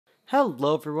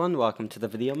Hello everyone, welcome to the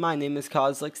video. My name is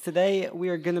Cosolix. Today we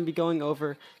are going to be going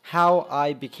over how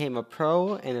I became a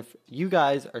pro, and if you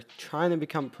guys are trying to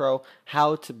become pro,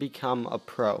 how to become a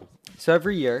pro. So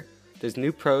every year there's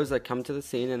new pros that come to the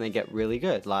scene and they get really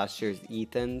good. Last year's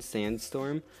Ethan,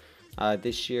 Sandstorm.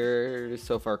 This year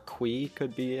so far Kui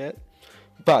could be it.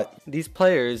 But these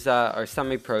players are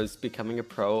semi-pros becoming a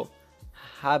pro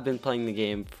have been playing the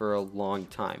game for a long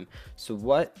time. So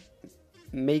what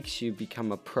makes you become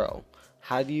a pro?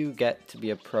 How do you get to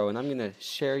be a pro? And I'm going to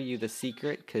share you the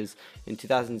secret, because in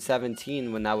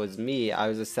 2017 when that was me, I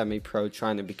was a semi-pro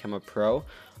trying to become a pro.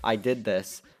 I did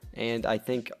this, and I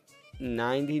think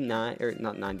 99 or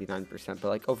not 99%, but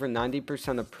like over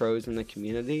 90% of pros in the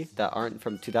community that aren't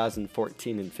from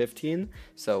 2014 and 15,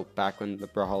 so back when the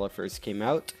Brawlhalla first came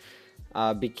out,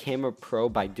 became a pro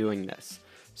by doing this.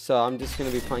 So I'm just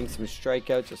going to be playing some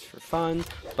strikeout just for fun,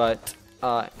 but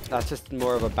that's just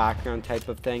more of a background type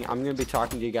of thing. I'm going to be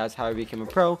talking to you guys how I became a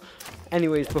pro.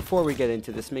 Anyways, before we get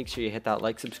into this, make sure you hit that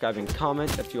like, subscribe, and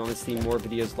comment if you want to see more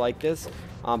videos like this.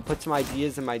 Put some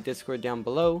ideas in my Discord down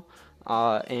below.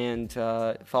 And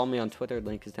follow me on Twitter.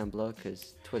 Link is down below,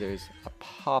 because Twitter is a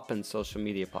poppin' social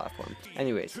media platform.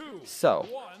 Anyways, so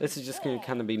this is just going to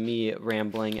kind of be me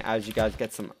rambling as you guys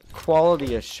get some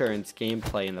quality assurance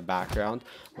gameplay in the background.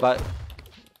 But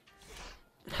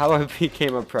how I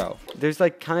became a pro. There's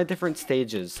like kind of different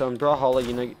stages. So in Brawlhalla,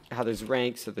 you know how there's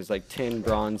ranks. So there's like tin,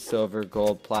 bronze, silver,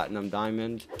 gold, platinum,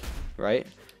 diamond, right?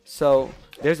 So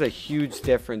there's a huge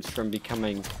difference from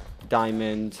becoming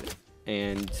diamond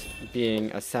and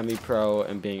being a semi-pro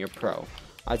and being a pro.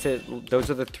 I'd say those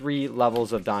are the three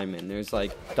levels of diamond. There's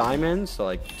like diamond, so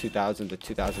like 2000 to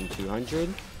 2200.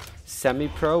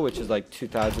 Semi-pro, which is like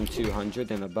 2200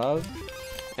 and above.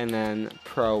 And then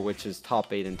pro, which is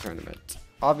top 8 in tournament.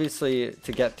 Obviously,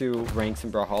 to get through ranks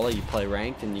in Brawlhalla, you play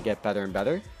ranked and you get better and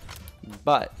better.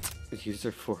 But,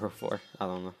 user 404, I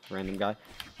don't know, random guy.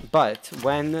 But,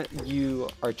 when you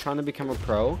are trying to become a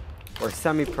pro, or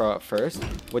semi-pro at first,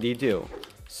 what do?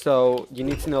 So, you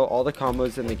need to know all the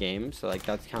combos in the game. So, like,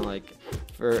 that's kind of like,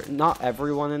 for not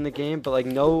everyone in the game, but, like,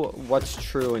 know what's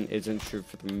true and isn't true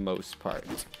for the most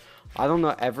part. I don't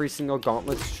know every single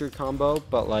Gauntlet's true combo,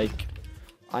 but, like,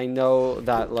 I know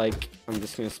that, like, I'm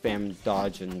just going to spam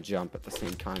dodge and jump at the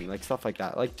same time. Like, stuff like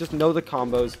that. Like, just know the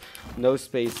combos, no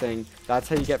spacing. That's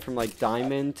how you get from, like,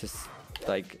 diamond to,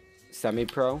 like,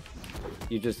 semi-pro.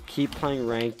 You just keep playing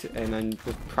ranked and then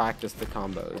just practice the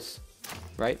combos,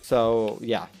 right? So,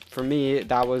 yeah. For me,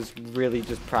 that was really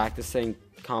just practicing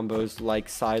combos like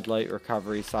side light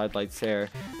recovery, side light sair,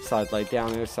 side light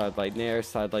down air, side light nair,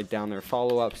 side light down air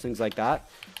follow-ups, things like that.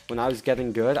 When I was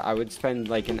getting good, I would spend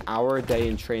like an hour a day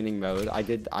in training mode.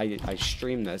 I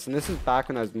streamed this, and this is back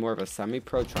when I was more of a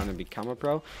semi-pro trying to become a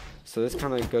pro. So this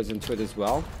kind of goes into it as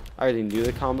well. I already knew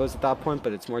the combos at that point,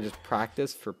 but it's more just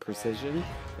practice for precision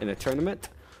in a tournament.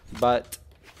 But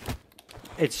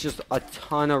it's just a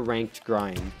ton of ranked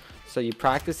grind. So you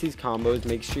practice these combos,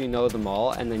 make sure you know them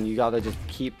all, and then you gotta just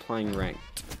keep playing ranked.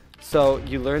 So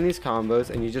you learn these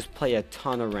combos and you just play a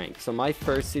ton of ranked. So my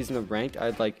first season of ranked, I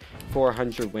had like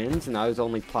 400 wins and I was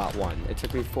only plat 1. It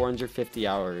took me 450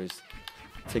 hours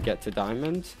to get to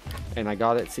diamond, and I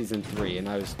got it season 3 and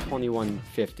I was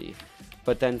 2150.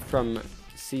 But then from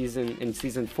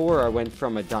season 4, I went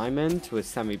from a diamond to a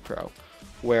semi-pro,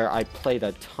 where I played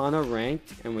a ton of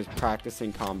ranked and was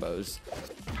practicing combos,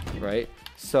 right?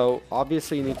 So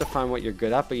obviously you need to find what you're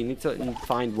good at, but you need to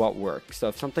find what works. So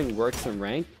if something works in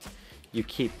ranked, you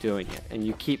keep doing it and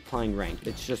you keep playing ranked.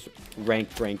 It's just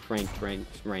ranked.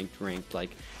 Like,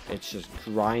 it's just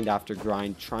grind after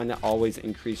grind, trying to always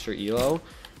increase your elo.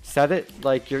 Set it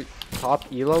like your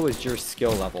top elo is your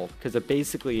skill level, because it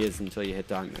basically is until you hit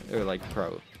diamond or like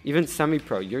pro. Even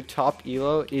semi-pro, your top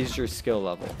elo is your skill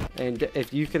level. And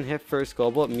if you can hit first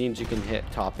global, it means you can hit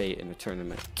top 8 in a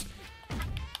tournament.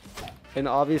 And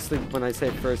obviously, when I say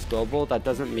first global, that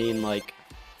doesn't mean like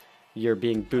you're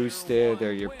being boosted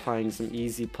or you're playing some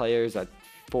easy players at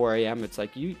 4 AM. It's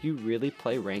like you really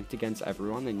play ranked against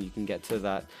everyone and you can get to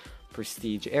that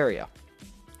prestige area.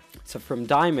 So from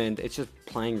diamond, it's just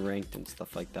playing ranked and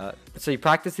stuff like that. So you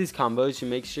practice these combos, you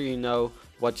make sure you know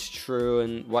what's true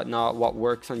and whatnot, what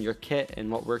works on your kit and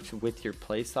what works with your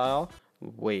playstyle.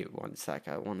 Wait 1 sec,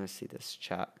 I want to see this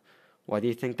chat. Why do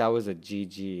you think that was a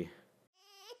GG?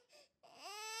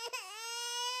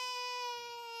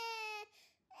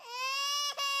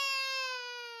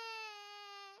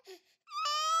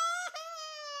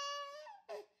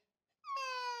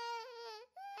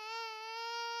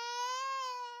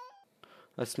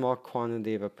 A small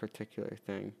quantity of a particular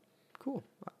thing. Cool.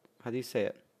 How do you say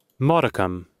it?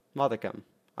 Modicum. Modicum.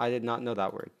 I did not know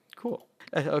that word. Cool.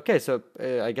 Okay, so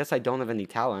I guess I don't have any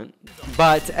talent.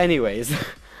 But anyways,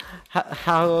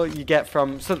 how you get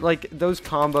from, so like those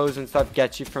combos and stuff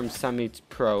get you from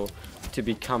semi-pro to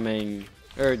becoming,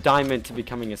 or diamond to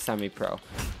becoming a semi-pro.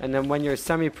 And then when you're a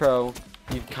semi-pro,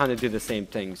 you kind of do the same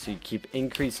thing. So you keep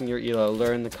increasing your elo,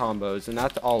 learn the combos, and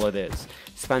that's all it is.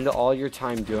 Spend all your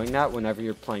time doing that whenever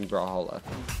you're playing Brawlhalla.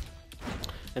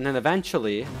 And then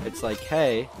eventually, it's like,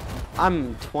 hey,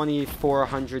 I'm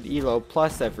 2400 elo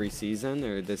plus every season,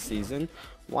 or this season.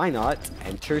 Why not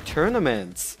enter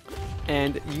tournaments?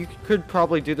 And you could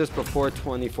probably do this before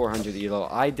 2400 elo.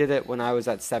 I did it when I was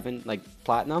at 7, like,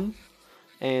 platinum.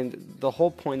 And the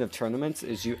whole point of tournaments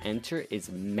is you enter as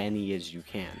many as you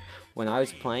can. When I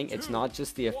was playing, it's not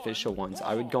just the official ones.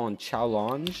 I would go on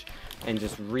challenge and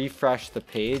just refresh the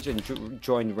page and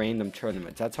join random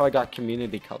tournaments. That's how I got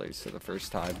community colors for the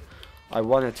first time. I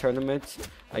won a tournament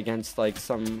against like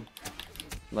some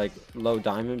like low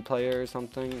diamond player or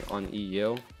something on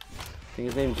EU. I think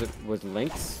his name was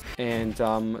Lynx, and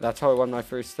that's how I won my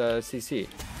first CC.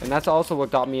 And that's also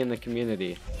what got me in the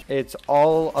community. It's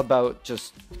all about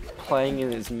just playing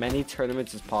in as many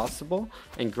tournaments as possible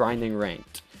and grinding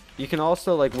ranked. You can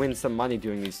also like win some money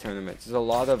doing these tournaments. There's a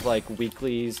lot of like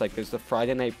weeklies, like there's the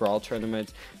Friday Night Brawl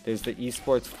tournament, there's the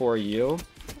esports 4U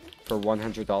for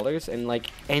 $100, and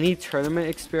like any tournament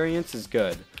experience is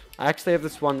good. I actually have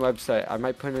this one website, I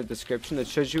might put in the description, that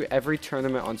shows you every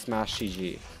tournament on Smash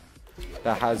GG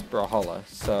that has Brawlhalla.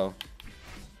 So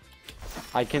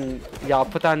I can, yeah, I'll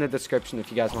put that in the description if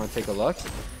you guys want to take a look.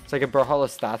 It's like a Brawlhalla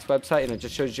stats website, and it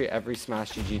just shows you every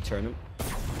Smash GG tournament.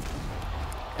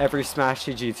 Every Smash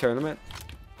GG tournament.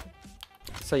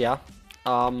 So yeah,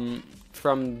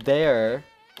 from there,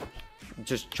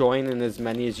 just join in as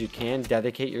many as you can.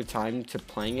 Dedicate your time to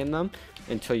playing in them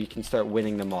until you can start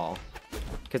winning them all.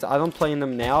 Because I don't play in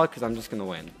them now because I'm just going to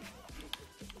win.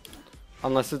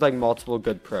 Unless there's like multiple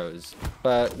good pros.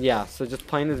 But yeah, so just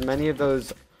playing as many of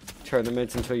those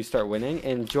tournaments until you start winning.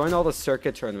 And join all the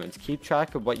circuit tournaments. Keep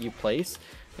track of what you place.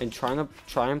 And try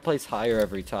and place higher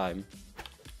every time.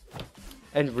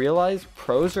 And realize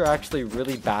pros are actually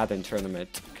really bad in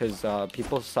tournament. Because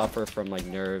people suffer from like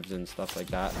nerves and stuff like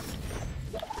that.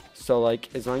 So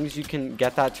like as long as you can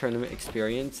get that tournament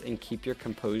experience and keep your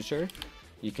composure,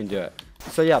 you can do it.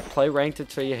 So yeah, play ranked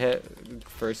until you hit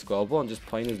first global and just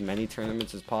play in as many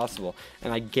tournaments as possible.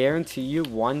 And I guarantee you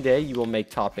one day you will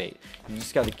make top 8. You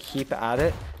just got to keep at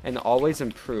it and always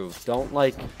improve. Don't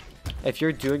like, if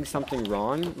you're doing something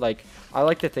wrong, like I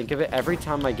like to think of it, every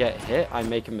time I get hit, I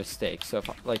make a mistake. So if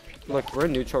like, look, we're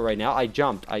neutral right now. I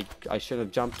jumped. I shouldn't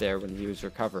have jumped there when he was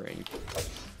recovering.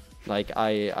 Like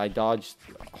I dodged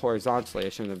horizontally. I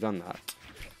shouldn't have done that.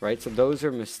 Right? So those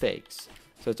are mistakes.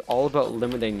 So it's all about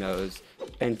limiting those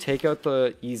and take out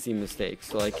the easy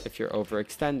mistakes. So like if you're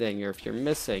overextending or if you're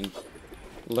missing,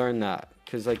 learn that.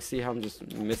 Because like see how I'm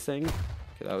just missing?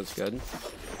 Okay, that was good.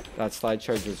 That slide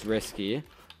charge was risky.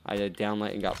 I did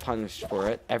downlight and got punished for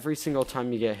it. Every single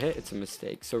time you get hit, it's a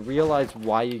mistake. So realize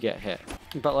why you get hit.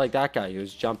 But like that guy, he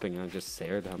was jumping and I just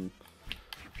sared him.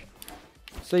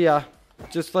 So yeah,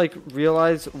 just like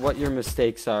realize what your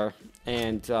mistakes are.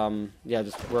 And yeah,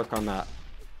 just work on that.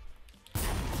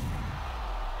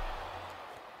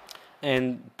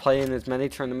 And play in as many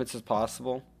tournaments as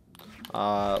possible.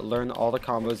 Learn all the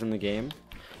combos in the game.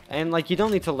 And like you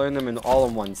don't need to learn them all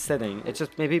in one sitting. It's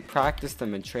just maybe practice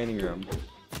them in training room.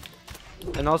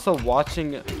 And also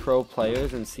watching pro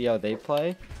players and see how they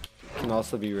play can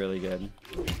also be really good.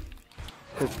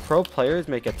 Because pro players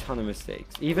make a ton of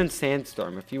mistakes. Even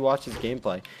Sandstorm, if you watch his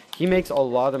gameplay, he makes a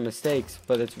lot of mistakes,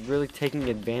 but it's really taking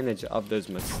advantage of those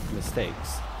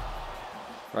mistakes.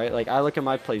 Right? Like, I look at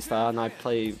my playstyle, and I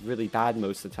play really bad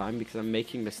most of the time because I'm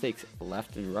making mistakes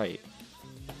left and right.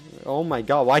 Oh my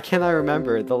god, why can't I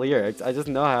remember the lyrics? I just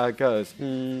know how it goes.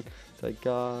 To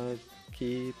God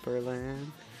keep our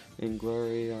land in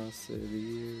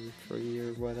gloriosity, free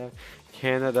or whatever.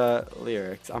 Canada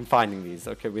lyrics. I'm finding these.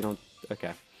 Okay, we don't...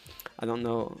 Okay. I don't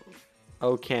know...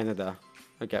 Oh, Canada.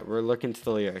 Okay, we're looking to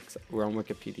the lyrics. We're on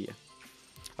Wikipedia.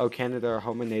 Oh, Canada, our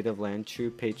home and native land, true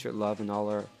patriot love and all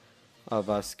our... of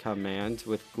us command.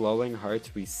 With glowing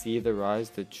hearts we see the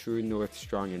rise, the true north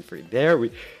strong and free.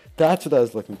 That's what I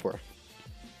was looking for.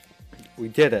 We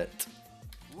did it.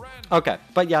 Okay,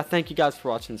 but yeah, thank you guys for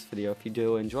watching this video. If you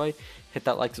do enjoy, hit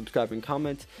that like, subscribe, and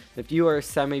comment. If you are a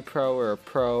semi-pro or a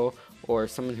pro or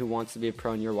someone who wants to be a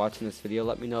pro and you're watching this video,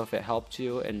 let me know if it helped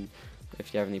you, and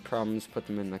if you have any problems, put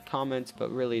them in the comments.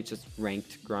 But really, it's just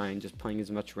ranked grind, just playing as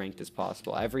much ranked as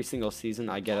possible. Every single season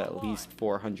I get at least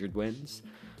 400 wins.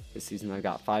 This season I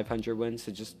got 500 wins,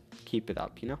 so just keep it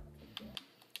up, you know?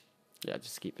 yeah,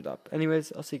 just keep it up.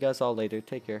 Anyways, I'll see you guys all later.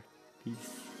 Take care.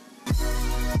 Peace.